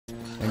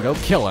and go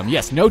kill him.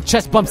 Yes, no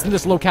chest bumps in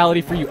this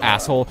locality for you,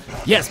 asshole.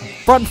 Yes,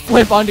 front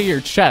flip onto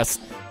your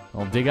chest.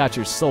 I'll dig out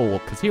your soul,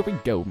 because here we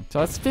go. So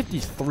that's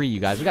 53, you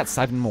guys. We got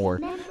 7 more.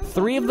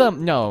 3 of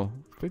them, no,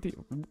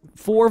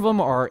 4 of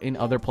them are in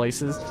other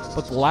places,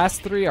 but the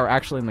last 3 are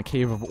actually in the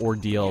Cave of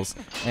Ordeals.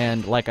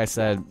 And like I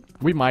said,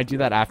 we might do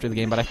that after the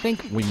game, but I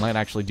think we might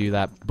actually do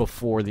that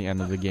before the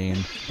end of the game.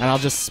 And I'll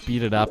just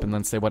speed it up and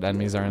then say what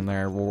enemies are in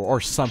there, or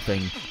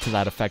something to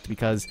that effect,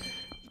 because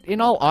in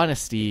all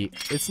honesty,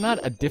 it's not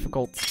a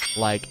difficult,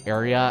 like,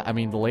 area. I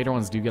mean, the later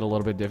ones do get a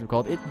little bit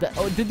difficult.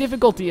 The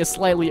difficulty is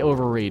slightly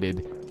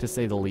overrated, to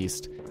say the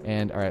least.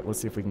 And, alright, let's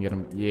see if we can get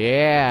him.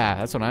 Yeah,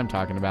 that's what I'm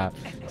talking about.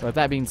 So with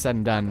that being said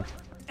and done,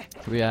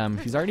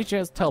 he's already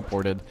just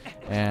teleported.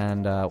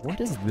 And, what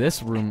is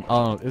this room?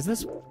 Oh, is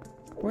this...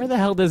 Where the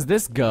hell does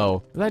this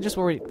go? Is that just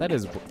where we... That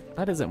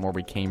isn't where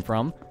we came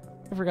from.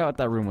 I forgot what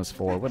that room was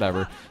for.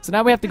 Whatever. So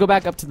now we have to go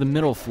back up to the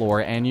middle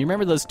floor, and you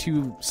remember those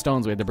 2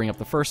 stones we had to bring up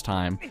the first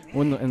time?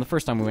 In the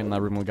first time we went in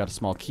that room, we got a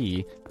small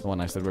key. The one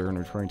I said we were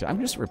referring to.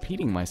 I'm just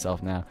repeating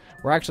myself now.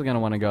 We're actually going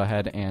to want to go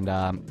ahead and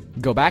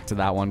go back to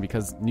that one,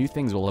 because new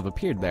things will have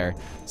appeared there.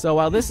 So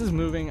while this is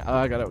moving,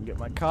 I gotta get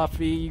my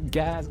coffee. You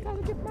guys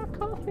gotta get my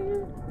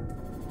coffee.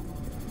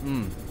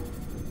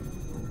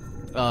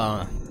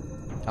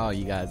 Oh,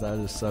 you guys, that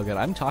was so good.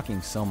 I'm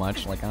talking so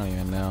much, like, I don't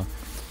even know.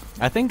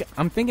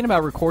 I'm thinking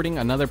about recording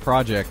another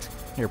project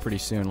here pretty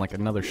soon, like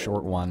another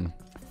short one.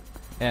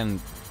 And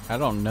I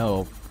don't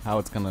know how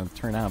it's gonna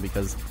turn out,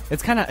 because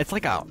it's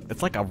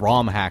like a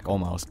ROM hack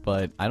almost,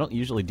 but I don't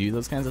usually do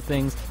those kinds of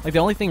things. Like, the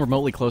only thing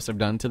remotely close I've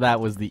done to that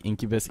was the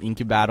Incubus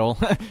Incubattle.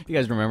 You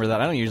guys remember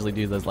that? I don't usually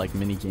do those like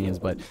mini games,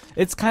 but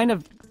it's kind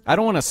of, I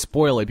don't want to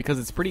spoil it because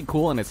it's pretty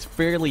cool and it's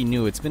fairly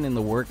new. It's been in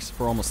the works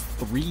for almost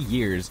 3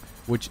 years,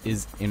 which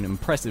is an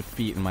impressive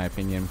feat in my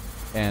opinion.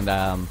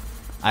 And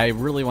I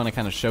really want to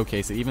kind of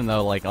showcase it, even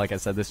though, like I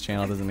said, this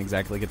channel doesn't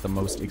exactly get the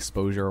most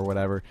exposure or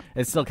whatever.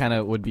 It still kind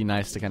of would be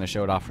nice to kind of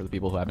show it off for the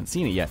people who haven't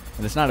seen it yet.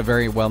 And it's not a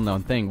very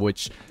well-known thing,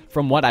 which,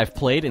 from what I've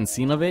played and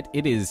seen of it,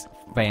 it is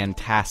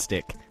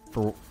fantastic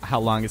for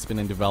how long it's been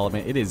in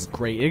development. It is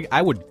great.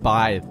 I would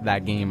buy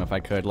that game if I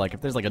could. Like,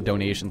 if there's like a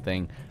donation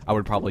thing, I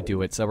would probably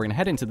do it. So we're gonna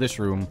head into this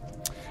room.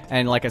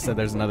 And like I said,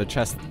 there's another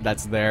chest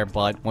that's there,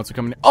 but once we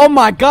come in... Oh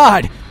my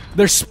god!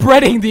 They're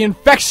spreading the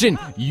infection!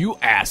 You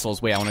assholes.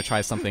 Wait, I want to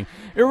try something.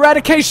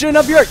 Eradication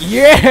of your...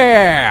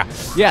 Yeah!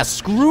 Yeah,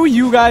 screw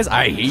you guys.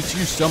 I hate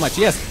you so much.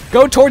 Yes,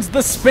 go towards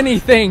the spinny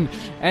thing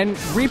and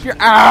reap your...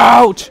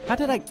 Ouch! How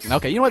did I...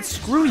 Okay, you know what?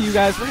 Screw you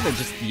guys. We're gonna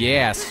just...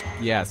 Yes,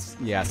 yes,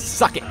 yes.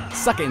 Suck it.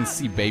 Suck it and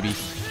see, baby.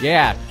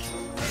 Yeah.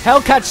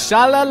 Hellcat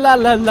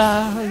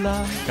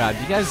sha-la-la-la-la-la. God,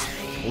 you guys...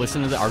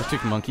 listen to the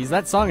Arctic Monkeys.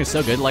 That song is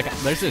so good. Like,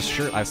 there's this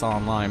shirt I saw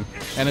online,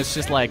 and it's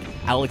just like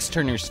Alex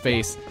Turner's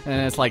face,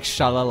 and it's like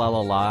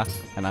sha-la-la-la-la,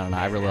 and I don't know,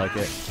 I really like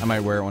it. I might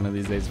wear it one of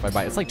these days if I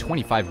buy it. It's like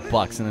 25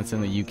 bucks, and it's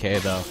in the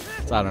UK, though,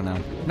 so I don't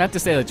know. Not to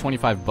say that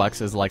 25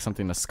 bucks is like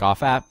something to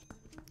scoff at,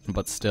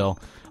 but still.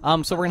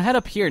 So we're gonna head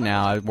up here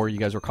now, where you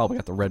guys recall we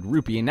got the red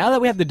rupee, and now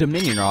that we have the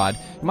Dominion Rod,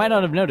 you might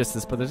not have noticed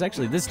this, but there's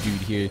actually this dude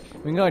here.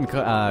 We can go ahead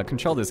and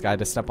control this guy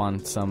to step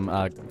on some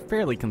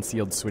fairly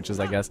concealed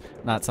switches, I guess.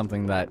 Not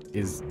something that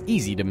is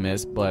easy to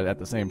miss, but at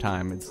the same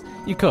time,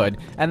 you could.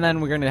 And then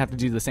we're gonna have to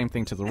do the same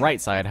thing to the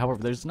right side.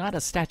 However, there's not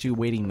a statue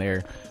waiting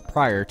there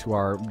prior to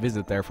our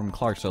visit there from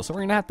Clarksville, so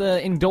we're gonna have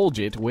to indulge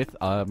it with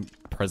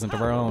present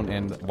of our own.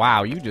 And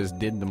wow, you just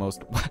did the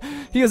most.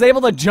 He was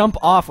able to jump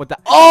off with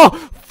that. Oh,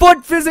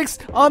 foot physics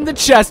on the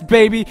chest,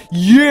 baby.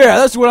 Yeah,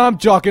 that's what I'm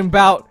talking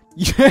about.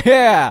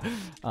 Yeah.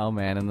 Oh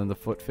man, and then the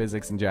foot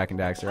physics and Jack and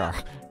Daxter are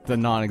the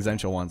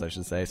non-essential ones, I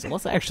should say. So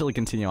let's actually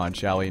continue on,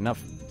 shall we?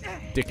 Enough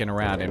dicking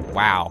around. And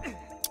wow.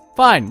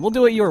 Fine, we'll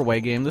do it your way,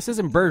 game. This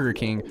isn't Burger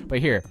King, but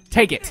here,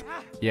 take it.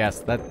 Yes,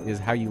 that is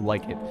how you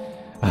like it.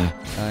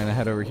 And I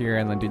head over here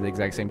and then do the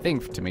exact same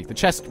thing to make the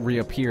chest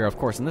reappear, of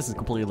course, and this is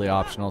completely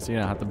optional, so you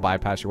don't have to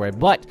bypass your way.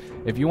 But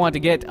if you want to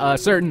get a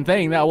certain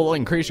thing that will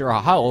increase your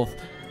health,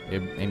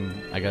 in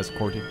I guess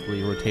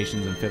quarterly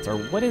rotations and fits, or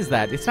what is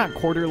that? It's not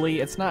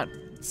quarterly, it's not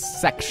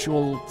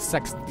sextily,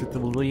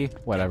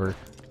 whatever,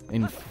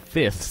 in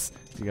fifths.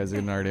 You guys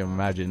didn't already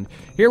imagine.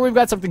 Here we've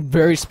got something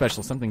very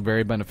special, something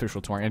very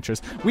beneficial to our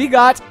interests. We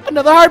got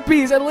another heart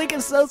piece, and Link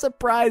is so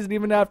surprised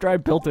even after I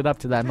built it up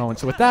to that moment.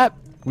 So with that,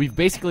 we've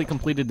basically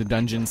completed the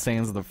dungeon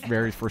sans the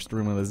very first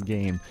room of this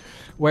game,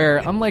 where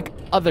unlike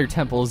other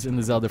temples in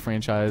the Zelda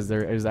franchise,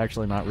 there is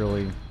actually not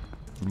really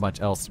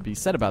much else to be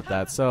said about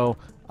that. So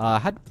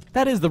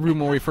that is the room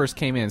where we first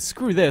came in.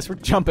 Screw this, we're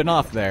jumping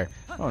off there.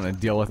 I don't want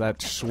to deal with that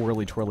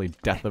swirly twirly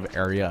death of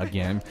area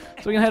again.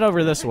 So we can head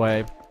over this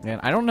way, and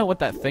I don't know what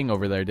that thing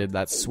over there did,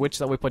 that switch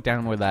that we put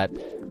down where that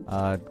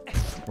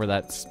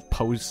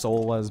pose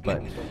soul was,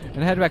 but we're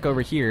gonna head back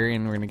over here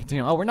and we're gonna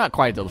continue. Oh, we're not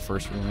quite to the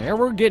first room there.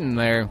 We're getting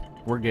there.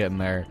 We're getting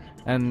there.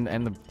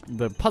 And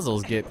the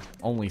puzzles get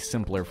only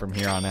simpler from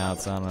here on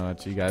out, so I don't know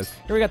about you guys.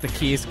 Here we got the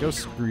keys. Go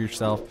screw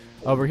yourself.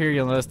 Over here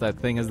you'll notice that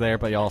thing is there,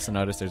 but you also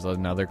notice there's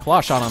another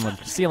claw shot on the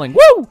ceiling.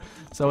 Woo!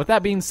 So with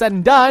that being said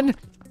and done,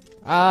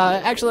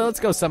 Actually, let's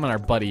go summon our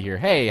buddy here.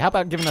 Hey, how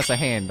about giving us a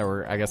hand,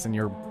 or I guess in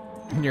your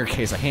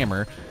case, a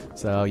hammer.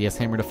 So, yes,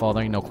 hammer to fall.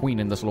 There ain't no queen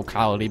in this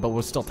locality, but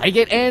we'll still take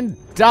it and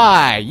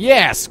die.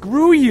 Yeah,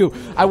 screw you.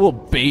 I will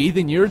bathe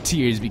in your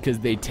tears because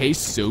they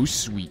taste so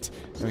sweet.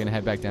 We're gonna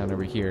head back down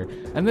over here.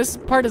 And this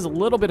part is a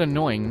little bit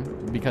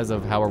annoying because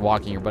of how we're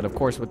walking here, but of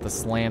course with the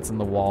slants and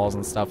the walls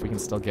and stuff, we can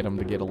still get him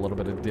to get a little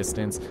bit of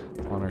distance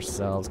on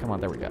ourselves. Come on,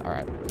 there we go. All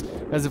right.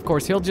 Because of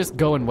course, he'll just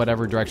go in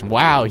whatever direction.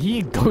 Wow,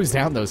 he goes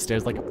down those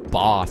stairs like a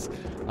boss.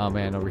 Oh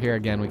man, over here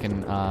again, we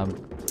can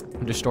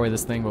destroy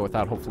this thing, but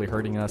without hopefully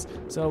hurting us.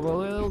 So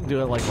we'll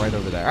do it like right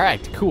over there. All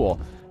right, cool.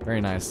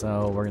 Very nice.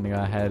 So we're gonna go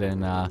ahead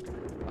and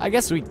I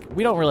guess we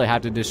don't really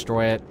have to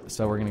destroy it,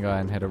 so we're gonna go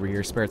ahead and head over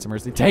here. Spirits of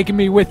Mercy, taking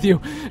me with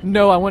you.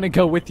 No, I want to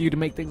go with you to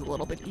make things a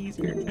little bit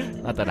easier.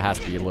 Not that it has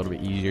to be a little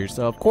bit easier.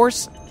 So of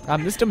course,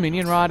 this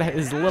Dominion Rod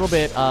is a little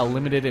bit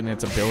limited in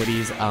its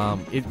abilities.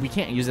 We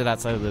can't use it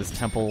outside of this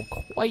temple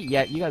quite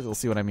yet. You guys will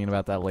see what I mean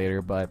about that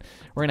later. But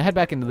we're gonna head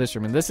back into this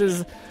room, and this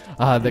is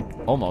the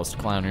almost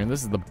clown room.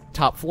 This is the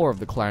top floor of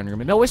the clown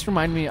room. It always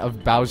reminds me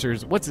of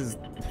Bowser's. What's his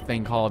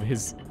thing called?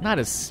 Not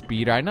his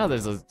speeder. I know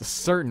there's a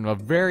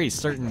very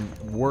certain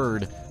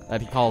word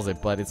that he calls it,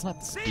 but it's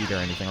not speed or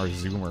anything, or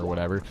zoom or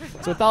whatever.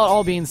 So without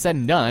all being said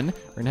and done,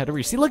 we're gonna head over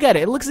here. See, look at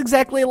it. It looks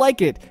exactly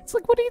like it. It's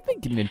like, what are you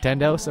thinking,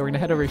 Nintendo? So we're gonna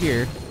head over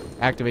here,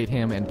 activate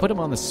him, and put him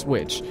on the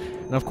Switch.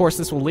 And of course,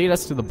 this will lead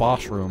us to the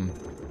boss room.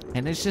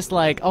 And it's just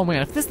like, oh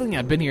man, if this thing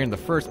had been here in the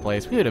first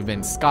place, we would have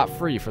been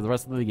scot-free for the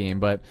rest of the game.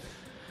 But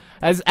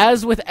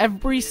as with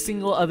every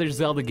single other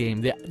Zelda game,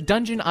 the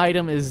dungeon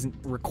item is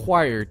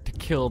required to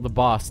kill the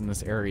boss in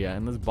this area.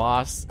 And this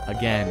boss,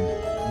 again,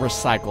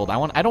 recycled.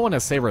 I don't want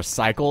to say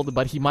recycled,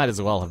 but he might as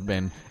well have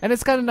been. And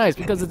it's kind of nice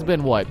because it's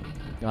been, what,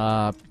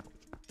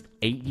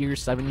 8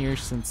 years, 7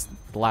 years since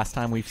the last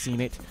time we've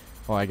seen it.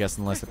 Well, I guess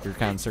unless if you're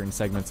counting certain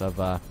segments of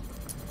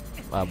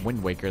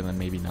Wind Waker, then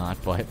maybe not.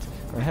 But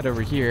we're gonna head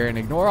over here and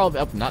ignore all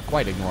the, not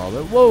quite ignore all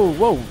the,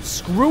 whoa,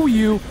 screw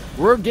you,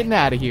 we're getting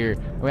out of here.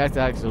 We have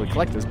to actually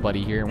collect this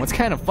buddy here, and what's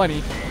kind of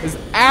funny is,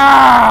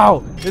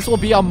 ow, this will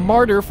be a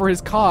martyr for his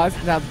cause.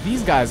 Now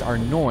these guys are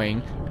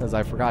annoying because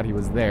I forgot he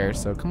was there,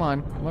 so come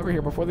over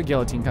here before the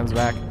guillotine comes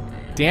back.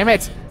 Damn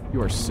it,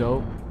 you are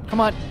so, come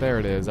on, there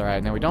it is. All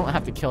right, now we don't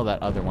have to kill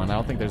that other one. I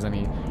don't think there's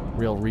any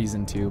real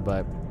reason to,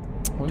 but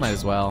we might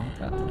as well.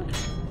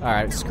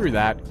 Alright, screw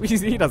that.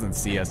 He doesn't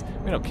see us.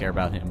 We don't care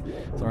about him.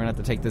 So we're gonna have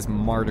to take this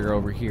martyr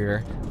over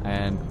here.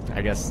 And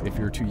I guess if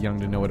you're too young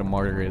to know what a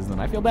martyr is, then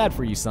I feel bad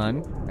for you,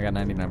 son. I got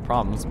 99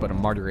 problems, but a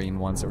martyr ain't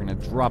one. So we're gonna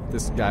drop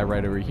this guy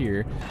right over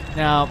here.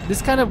 Now,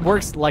 this kind of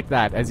works like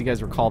that, as you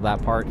guys recall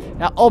that part.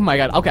 Now, oh my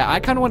god. Okay, I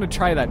kind of want to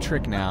try that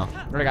trick now.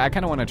 I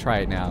kind of want to try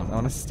it now. I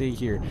want to stay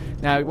here.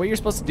 Now, what you're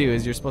supposed to do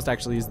is you're supposed to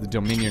actually use the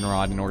Dominion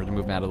Rod in order to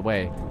move him out of the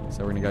way.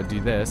 So we're gonna go do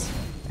this.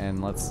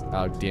 And let's,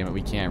 oh damn it,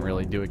 we can't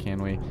really do it,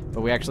 can we?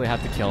 But we actually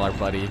have to kill our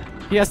buddy.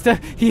 He has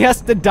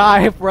to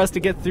die for us to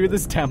get through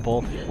this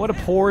temple. What a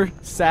poor,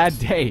 sad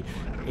day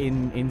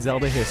in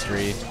Zelda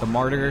history. The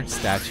martyr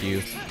statue,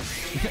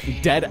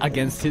 dead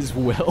against his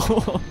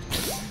will.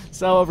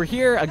 So over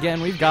here,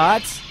 again, we've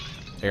got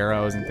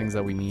arrows and things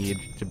that we need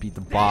to beat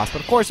the boss.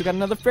 But of course, we've got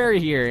another fairy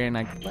here, and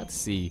let's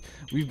see.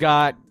 We've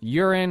got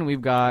urine,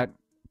 we've got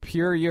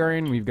pure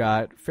urine, we've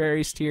got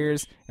fairy's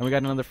tears, and we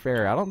got another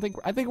fairy.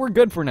 I think we're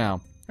good for now.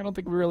 I don't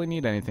think we really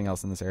need anything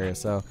else in this area,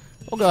 so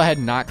we'll go ahead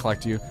and not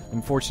collect you.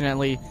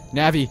 Unfortunately,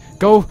 Navi,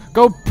 go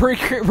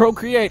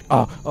procreate.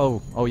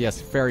 Oh yes,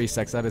 fairy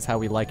sex. That is how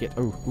we like it.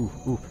 Ooh.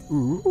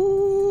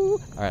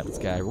 All right, let's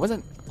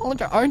go.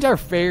 Aren't our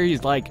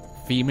fairies like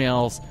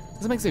females?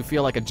 This makes me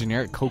feel like a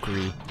generic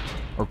kokiri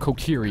or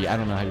kokiri. I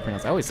don't know how you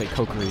pronounce it. I always say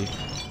kokiri,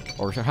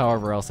 or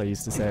however else I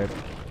used to say it.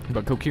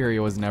 But Kokiri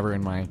was never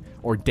in my,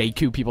 or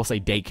Deku. People say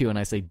Deku and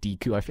I say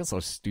Deku. I feel so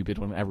stupid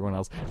when everyone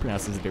else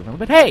pronounces it differently.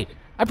 But hey,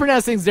 I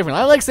pronounce things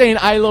differently. I like saying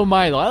Ilo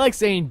Milo. I like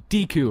saying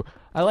Deku.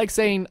 I like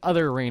saying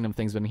other random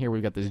things. But in here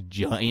we've got this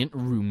giant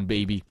room,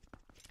 baby,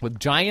 with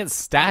giant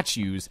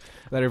statues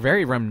that are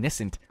very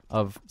reminiscent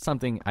of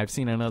something I've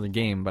seen in another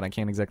game, but I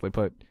can't exactly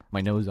put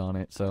my nose on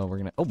it. So we're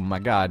gonna, oh my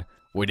god,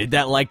 where did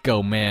that light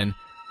go, man?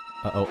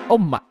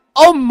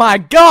 Oh my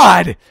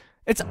god!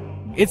 It's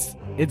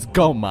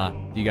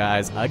Goma, you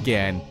guys,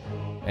 again.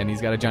 And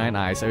he's got a giant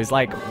eye, so he's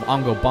like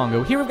Ongo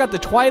Bongo. Here we've got the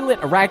Twilight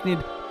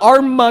Arachnid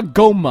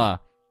Armagoma.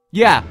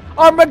 Yeah,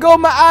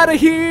 Armagoma out of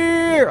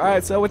here!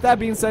 Alright, so with that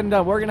being said and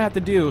done, what we're gonna have to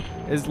do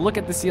is look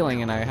at the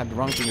ceiling, and I had the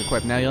wrong thing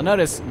equipped. Now you'll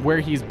notice where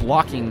he's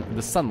blocking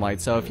the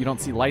sunlight, so if you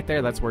don't see light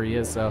there, that's where he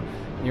is, so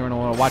you're gonna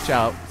wanna watch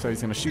out. So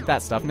he's gonna shoot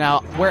that stuff. Now,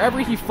 wherever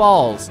he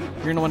falls,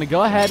 you're gonna wanna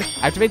go ahead,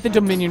 activate the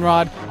Dominion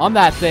Rod on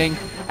that thing,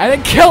 and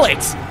then kill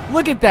it!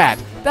 Look at that!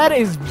 That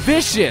is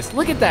vicious!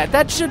 Look at that!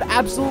 That should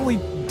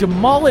absolutely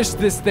demolish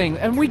this thing,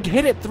 and we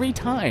hit it 3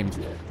 times.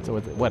 So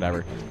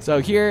whatever. So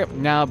here,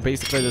 now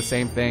basically the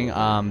same thing,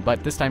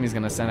 but this time he's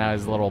gonna send out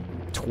his little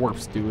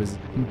twerps do his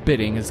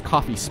bidding, his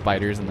coffee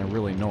spiders, and they're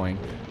really annoying.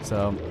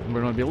 So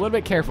we're gonna be a little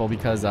bit careful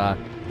because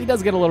he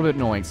does get a little bit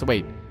annoying. So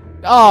wait,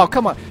 Oh,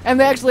 come on. And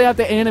they actually have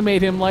to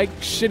animate him like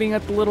shitting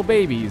at the little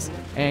babies.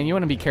 And you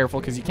want to be careful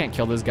because you can't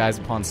kill those guys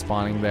upon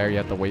spawning there. You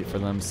have to wait for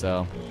them.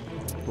 So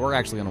what we're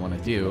actually going to want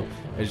to do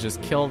is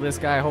just kill this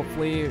guy,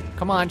 hopefully.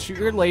 Come on, shoot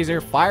your laser.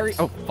 Fire.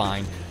 Oh,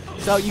 fine.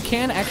 So you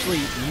can actually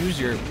use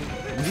your...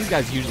 These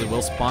guys usually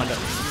will spawn to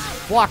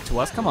flock to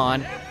us. Come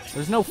on.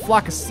 There's no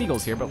flock of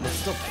seagulls here, but we'll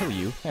still kill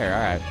you. There,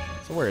 alright.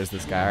 So where is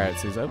this guy? Alright,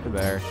 so he's over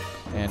there.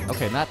 And,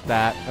 okay, not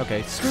that.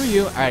 Okay, screw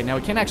you. Alright, now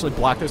we can actually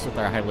block this with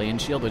our Hylian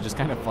shield, which is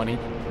kind of funny.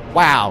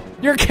 Wow,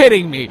 you're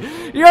kidding me.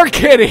 You're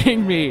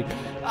kidding me.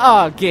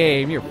 Oh,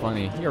 game, you're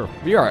funny.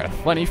 You're a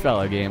funny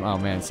fellow, game. Oh,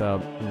 man,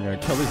 so we're going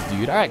to kill this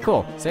dude. Alright,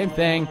 cool. Same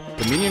thing.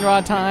 Dominion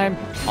Rod time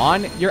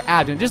on your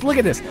abdomen. Just look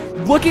at this.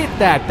 Look at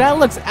that. That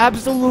looks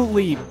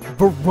absolutely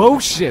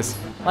ferocious.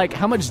 Like,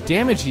 how much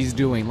damage he's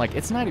doing. Like,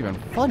 it's not even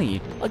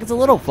funny. Like, it's a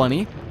little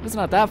funny. It's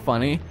not that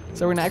funny.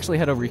 So we're gonna actually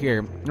head over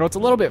here. What's a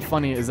little bit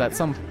funny is that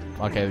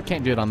okay, we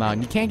can't do it on that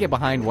one. You can't get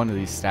behind one of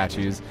these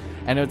statues.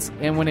 And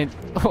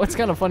what's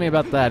kind of funny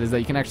about that is that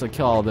you can actually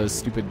kill all those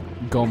stupid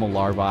Goma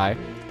larvae.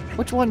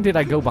 Which one did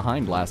I go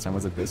behind last time?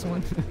 Was it this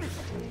one?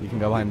 You can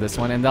go behind this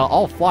one, and they'll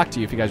all flock to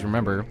you if you guys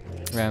remember.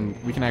 And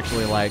we can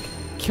actually, like,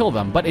 kill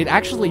them. But it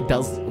actually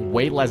does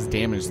way less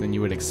damage than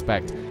you would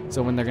expect.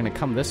 So when they're going to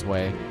come this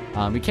way,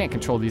 you can't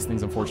control these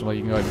things, unfortunately.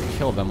 You can go ahead and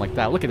kill them like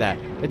that. Look at that.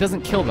 It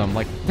doesn't kill them.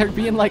 Like, they're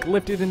being, like,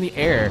 lifted in the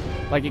air.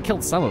 Like, it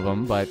killed some of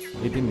them, but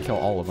it didn't kill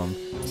all of them.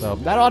 So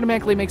that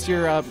automatically makes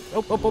your,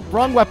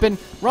 wrong weapon.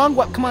 Wrong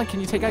weapon. Come on, can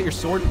you take out your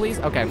sword, please?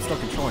 Okay, I'm still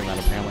controlling that,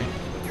 apparently.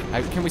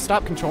 Can we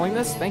stop controlling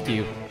this? Thank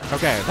you.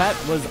 Okay, that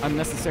was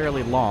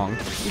unnecessarily long.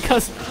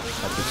 Because,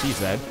 that's what she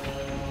said.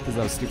 Because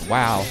that was stupid.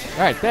 Wow. All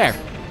right, there.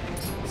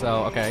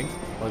 So, okay,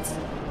 let's...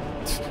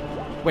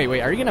 Wait,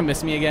 are you going to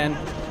miss me again?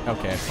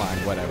 Okay, fine,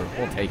 whatever.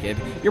 We'll take it.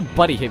 Your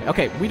buddy hit me.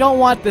 Okay, we don't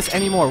want this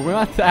anymore. We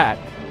want that.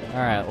 All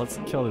right, let's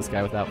kill this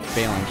guy without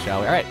failing, shall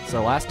we? All right,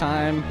 so last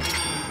time,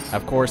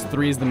 of course,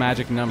 3 is the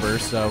magic number,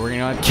 so we're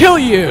going to kill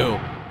you!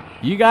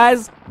 You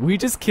guys, we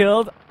just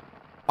killed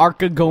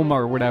Archagoma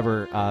or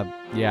whatever.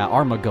 Yeah,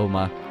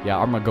 Armagoma. Yeah,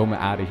 Armagoma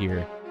out of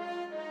here.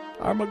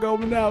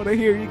 Armagoma out of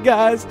here, you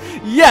guys.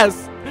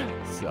 Yes!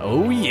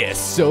 So, yes,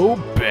 so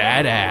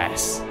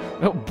badass.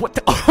 Oh, what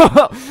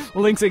the?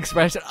 Link's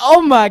expression.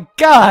 Oh my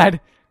god!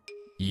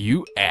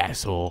 You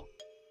asshole.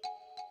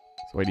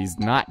 So wait, he's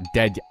not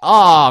dead yet.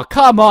 Oh,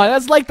 come on.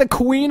 That's like the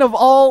queen of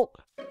all...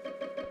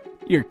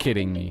 You're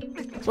kidding me.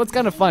 So what's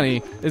kind of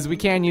funny is we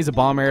can use a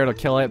bomb arrow to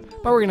kill it,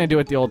 but we're going to do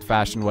it the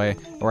old-fashioned way.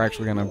 We're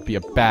actually going to be a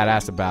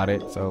badass about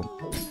it. So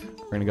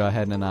we're going to go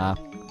ahead and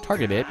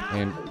target it.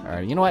 And,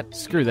 alright, you know what?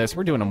 Screw this.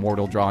 We're doing a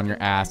mortal draw on your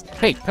ass.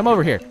 Hey, come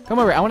over here. Come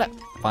over. I want to...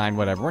 Fine,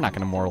 whatever. We're not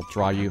going to mortal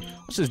draw you.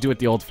 Let's just do it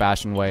the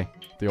old-fashioned way.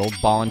 The old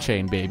ball and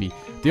chain, baby.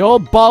 The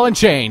old ball and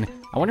chain.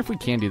 I wonder if we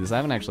can do this. I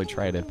haven't actually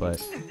tried it,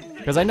 but...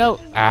 Because I know...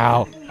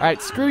 Ow.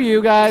 Alright, screw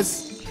you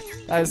guys.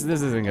 This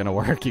isn't going to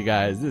work, you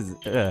guys. This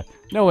is...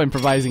 No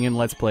improvising in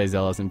Let's Play,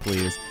 Zellison,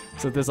 please.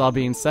 So with this all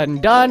being said and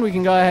done, we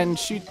can go ahead and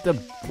shoot the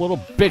little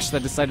bitch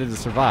that decided to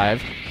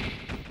survive.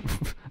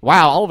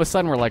 Wow, all of a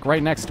sudden we're like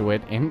right next to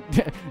it and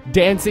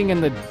dancing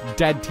in the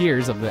dead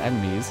tears of the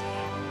enemies.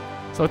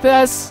 So with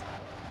this,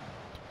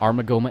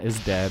 Armagoma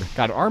is dead.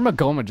 God,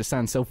 Armagoma just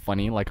sounds so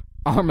funny, like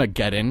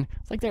Armageddon.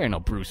 It's like there ain't no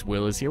Bruce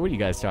Willis here. What are you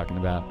guys talking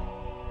about?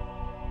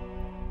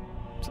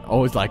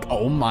 Oh, it's like,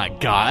 oh my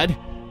god.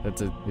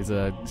 It's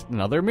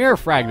another mirror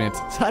fragment.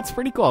 So that's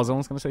pretty cool. I was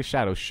almost going to say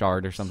shadow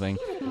shard or something.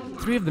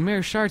 3 of the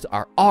mirror shards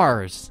are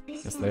ours.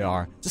 Yes, they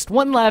are. Just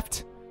 1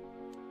 left.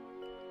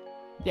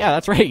 Yeah,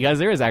 that's right, guys.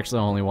 There is actually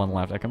only 1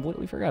 left. I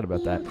completely forgot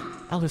about that.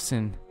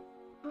 Allison.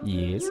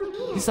 Yes.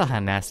 You saw how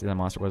nasty that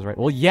monster was, right?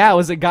 Well, yeah, it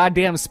was a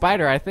goddamn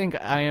spider. I think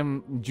I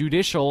am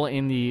judicial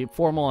in the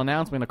formal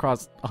announcement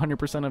across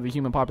 100% of the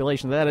human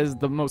population. That is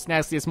the most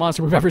nastiest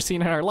monster we've ever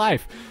seen in our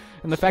life.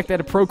 And the fact that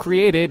it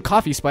procreated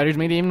coffee spiders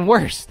made it even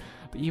worse.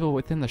 The evil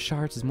within the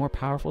shards is more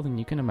powerful than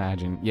you can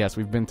imagine. Yes,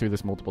 we've been through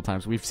this multiple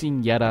times. We've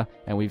seen Yetta,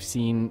 and we've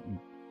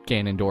seen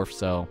Ganondorf,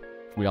 so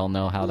we all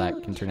know how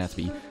that can turn out to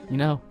be. You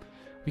know,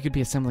 we could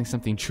be assembling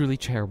something truly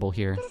terrible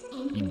here.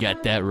 You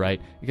got that right.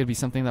 It could be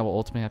something that will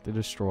ultimately have to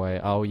destroy.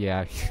 Oh,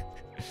 yeah.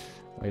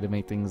 Way to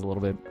make things a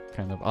little bit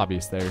kind of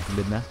obvious there,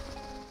 didn't I?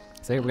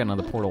 So here we got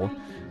another portal.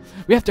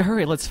 We have to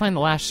hurry. Let's find the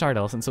last shard,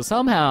 Ellison. So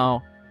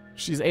somehow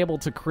she's able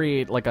to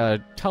create like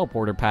a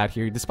teleporter pad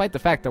here, despite the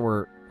fact that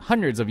we're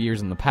hundreds of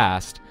years in the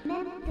past. We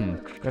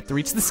have to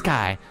reach the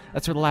sky.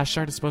 That's where the last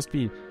shard is supposed to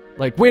be.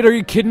 Like, wait, are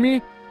you kidding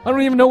me? I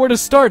don't even know where to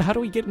start. How do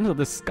we get into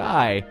the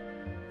sky?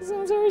 This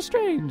sounds very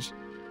strange.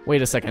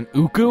 Wait a second.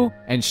 Uku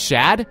and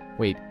Shad?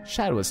 Wait,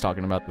 Shad was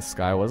talking about the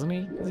sky, wasn't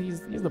he? He's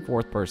the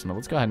 4th person.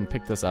 Let's go ahead and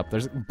pick this up.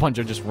 There's a bunch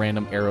of just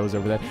random arrows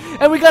over there.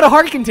 And we got a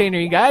heart container,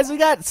 you guys. We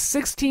got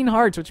 16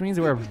 hearts, which means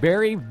we're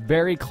very,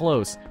 very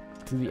close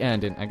to the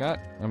end. And I got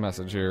a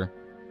message here.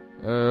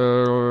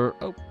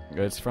 Oh,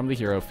 it's from the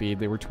hero feed.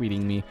 They were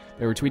tweeting me.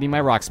 They were tweeting my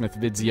Rocksmith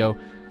video.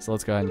 So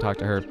let's go ahead and talk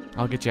to her.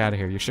 I'll get you out of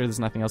here. You're sure there's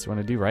nothing else you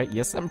want to do, right?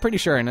 Yes, I'm pretty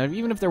sure. And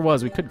even if there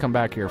was, we could come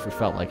back here if we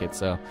felt like it.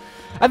 So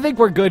I think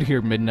we're good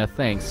here, Midna.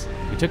 Thanks.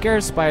 We took care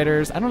of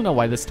spiders. I don't know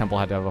why this temple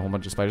had to have a whole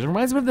bunch of spiders. It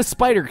reminds me of the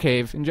spider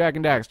cave in Jak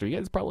and Daxter. You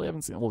guys probably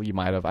haven't seen. Well, you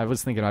might have. I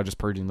was thinking about just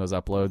purging those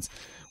uploads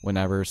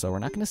whenever. So we're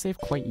not going to save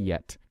quite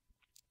yet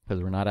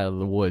because we're not out of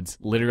the woods.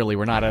 Literally,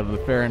 we're not out of the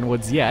Faron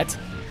Woods yet.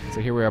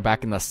 So here we are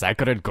back in the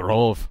Sacred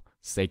Grove.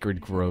 Sacred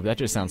Grove. That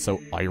just sounds so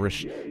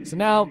Irish. So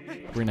now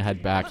we're gonna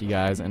head back, you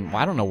guys. And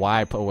I don't know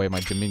why I put away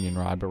my Dominion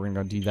Rod, but we're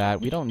gonna go do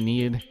that. We don't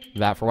need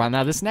that for a while.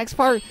 Now this next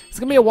part, it's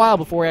gonna be a while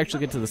before we actually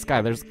get to the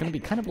sky. There's gonna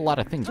be kind of a lot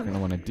of things we're gonna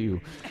want to do,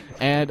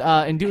 and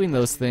in doing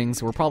those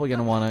things, we're probably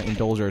gonna want to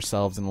indulge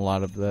ourselves in a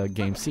lot of the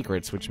game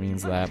secrets, which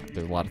means that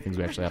there's a lot of things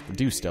we actually have to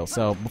do still.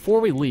 So before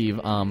we leave,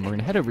 we're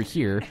gonna head over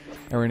here,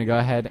 and we're gonna go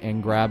ahead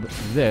and grab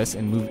this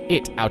and move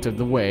it out of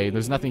the way.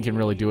 There's nothing you can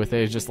really do with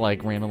it. It's just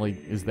like randomly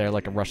is there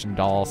like a Russian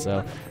doll.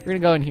 So we're gonna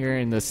go in here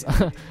in this.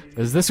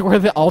 Is this where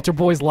the altar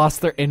boys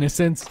lost their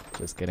innocence?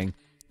 Just kidding.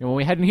 And when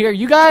we head in here,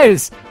 you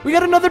guys, we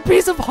got another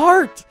piece of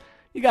heart.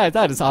 You guys,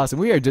 that is awesome.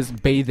 We are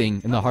just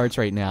bathing in the hearts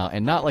right now,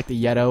 and not like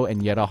the Yeto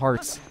and Yetta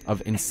hearts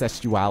of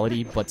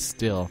incestuality, but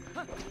still.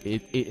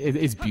 It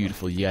is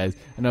beautiful, you guys.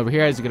 And over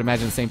here, as you can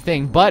imagine, the same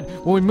thing. But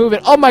when we move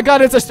it, oh my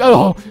God, it's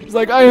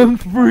like I am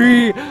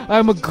free.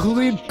 I'm a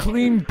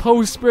clean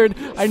post-spirit.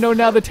 I know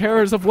now the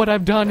terrors of what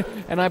I've done,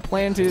 and I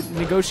plan to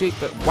negotiate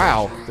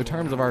the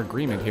terms of our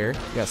agreement here.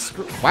 Yes,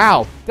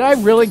 wow. Did I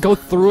really go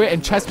through it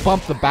and chest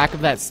bump the back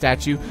of that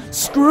statue?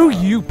 Screw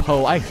you,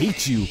 Poe. I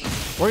hate you.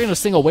 We're gonna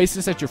sing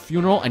Oasis at your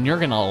funeral, and you're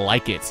gonna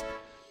like it.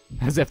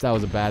 As if that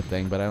was a bad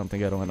thing, but I don't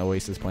think I don't want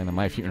Oasis playing at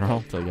my funeral.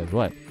 I'll tell you guys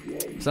what.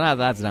 So now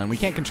that's done, we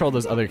can't control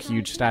those other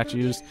huge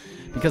statues,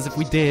 because if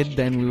we did,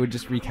 then we would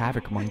just wreak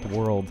havoc among the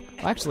world.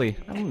 Well, actually,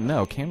 I don't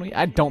know, can we?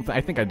 I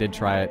think I did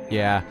try it.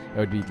 Yeah, it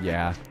would be,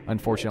 yeah.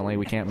 Unfortunately,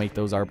 we can't make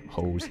those our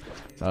hoes.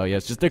 So yeah,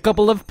 it's just a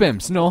couple of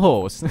pimps, no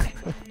hoes.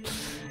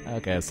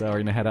 Okay, so we're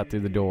gonna head out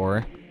through the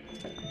door.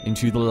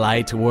 Into the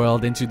light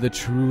world, into the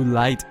true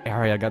light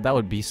area. God, that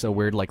would be so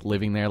weird, like,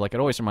 living there. Like, it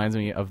always reminds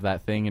me of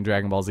that thing in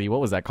Dragon Ball Z.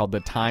 What was that called? The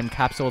time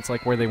capsule? It's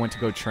like where they went to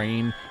go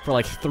train for,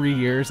 like, 3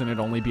 years, and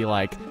it'd only be,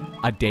 like,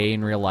 a day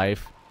in real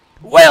life.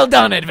 Well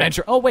done,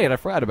 adventure! Oh, wait, I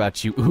forgot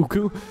about you,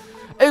 Uku.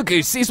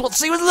 Uku sees what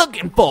she was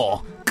looking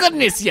for.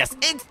 Goodness, yes,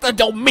 it's the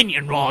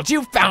Dominion Rod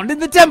you found in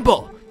the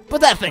temple.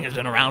 But that thing has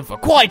been around for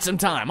quite some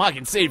time. I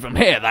can see from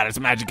here that its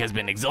magic has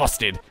been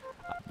exhausted.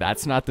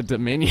 That's not the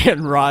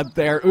Dominion Rod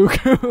there,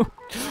 Uku.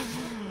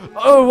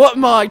 Oh, what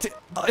might...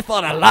 I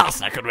thought at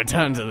last I could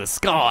return to the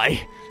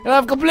sky. And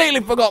I've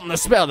completely forgotten the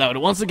spell that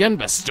would once again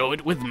bestow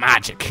it with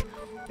magic.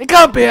 It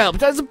can't be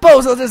helped. I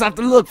suppose I'll just have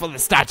to look for the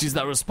statues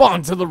that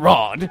respond to the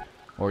rod.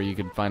 Or you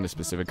could find a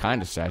specific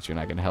kind of statue and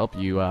I can help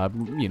you,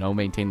 you know,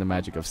 maintain the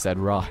magic of said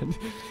rod.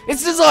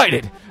 It's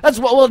decided. That's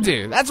what we'll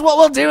do. That's what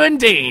we'll do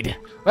indeed.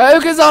 Well,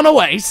 Uka's on her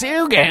way. See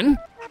you again.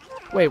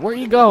 Wait, where are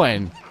you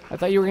going? I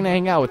thought you were going to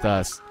hang out with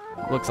us.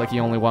 Looks like you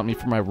only want me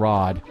for my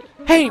rod.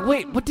 Hey,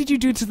 wait, what did you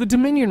do to the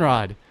Dominion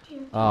Rod?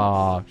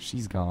 Aw,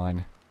 she's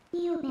gone.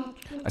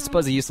 I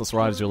suppose a useless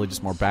rod is really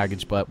just more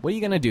baggage, but what are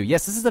you gonna do?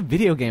 Yes, this is a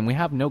video game. We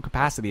have no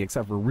capacity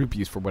except for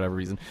rupees for whatever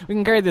reason. We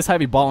can carry this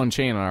heavy ball and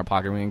chain in our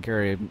pocket. We can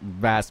carry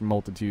vast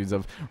multitudes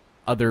of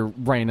other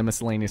random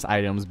miscellaneous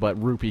items,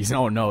 but rupees,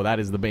 oh no, that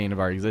is the bane of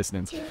our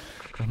existence.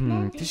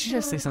 Did she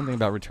just say something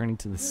about returning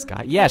to the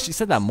sky? Yeah, she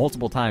said that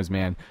multiple times,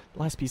 man. The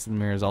last piece of the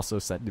mirror is also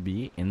said to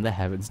be in the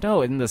heavens.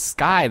 No, in the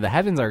sky. The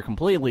heavens are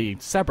completely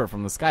separate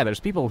from the sky. There's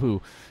people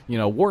who, you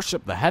know,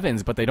 worship the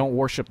heavens, but they don't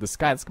worship the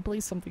sky. It's completely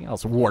something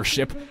else.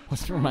 Worship.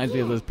 Which reminds me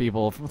of those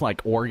people from,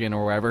 like, Oregon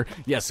or wherever.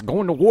 Yes,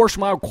 going to wash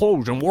my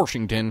clothes in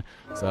Washington.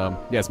 So,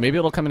 yes, maybe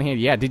it'll come in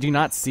handy. Yeah, did you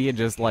not see it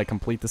just, like,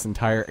 complete this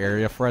entire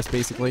area for us,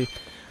 basically?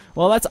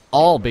 Well, that's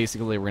all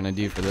basically we're going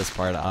to do for this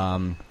part.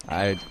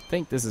 I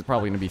think this is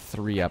probably going to be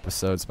 3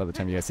 episodes by the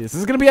time you guys see this. This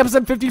is going to be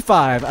episode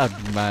 55.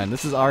 Oh, man,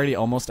 this is already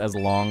almost as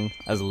long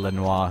as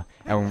Lenoir.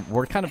 And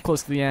we're kind of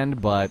close to the end,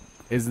 but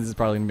this is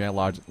probably going to be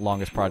our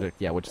longest project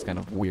yet, which is kind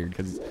of weird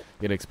because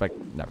you'd expect...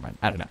 Never mind.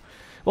 I don't know.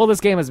 Well, this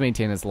game has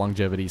maintained its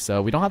longevity,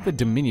 so we don't have the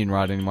Dominion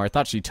Rod anymore. I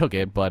thought she took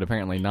it, but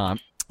apparently not.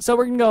 So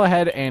we're going to go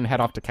ahead and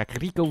head off to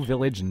Kakariko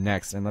Village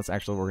next, and that's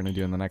actually what we're going to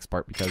do in the next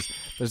part because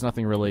there's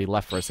nothing really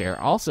left for us here.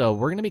 Also,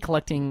 we're going to be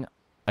collecting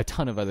a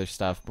ton of other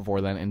stuff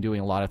before then and doing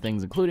a lot of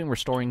things, including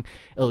restoring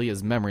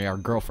Ilya's memory, our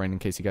girlfriend, in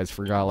case you guys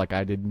forgot like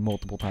I did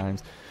multiple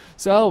times.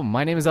 So,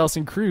 my name is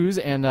Elson Cruz,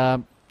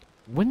 and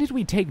when did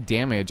we take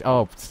damage?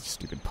 Oh,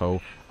 stupid Poe.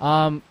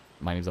 My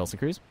name is Elson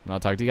Cruz, and I'll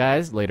talk to you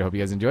guys later. Hope you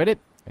guys enjoyed it,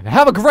 and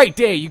have a great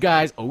day, you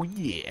guys. Oh,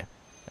 yeah.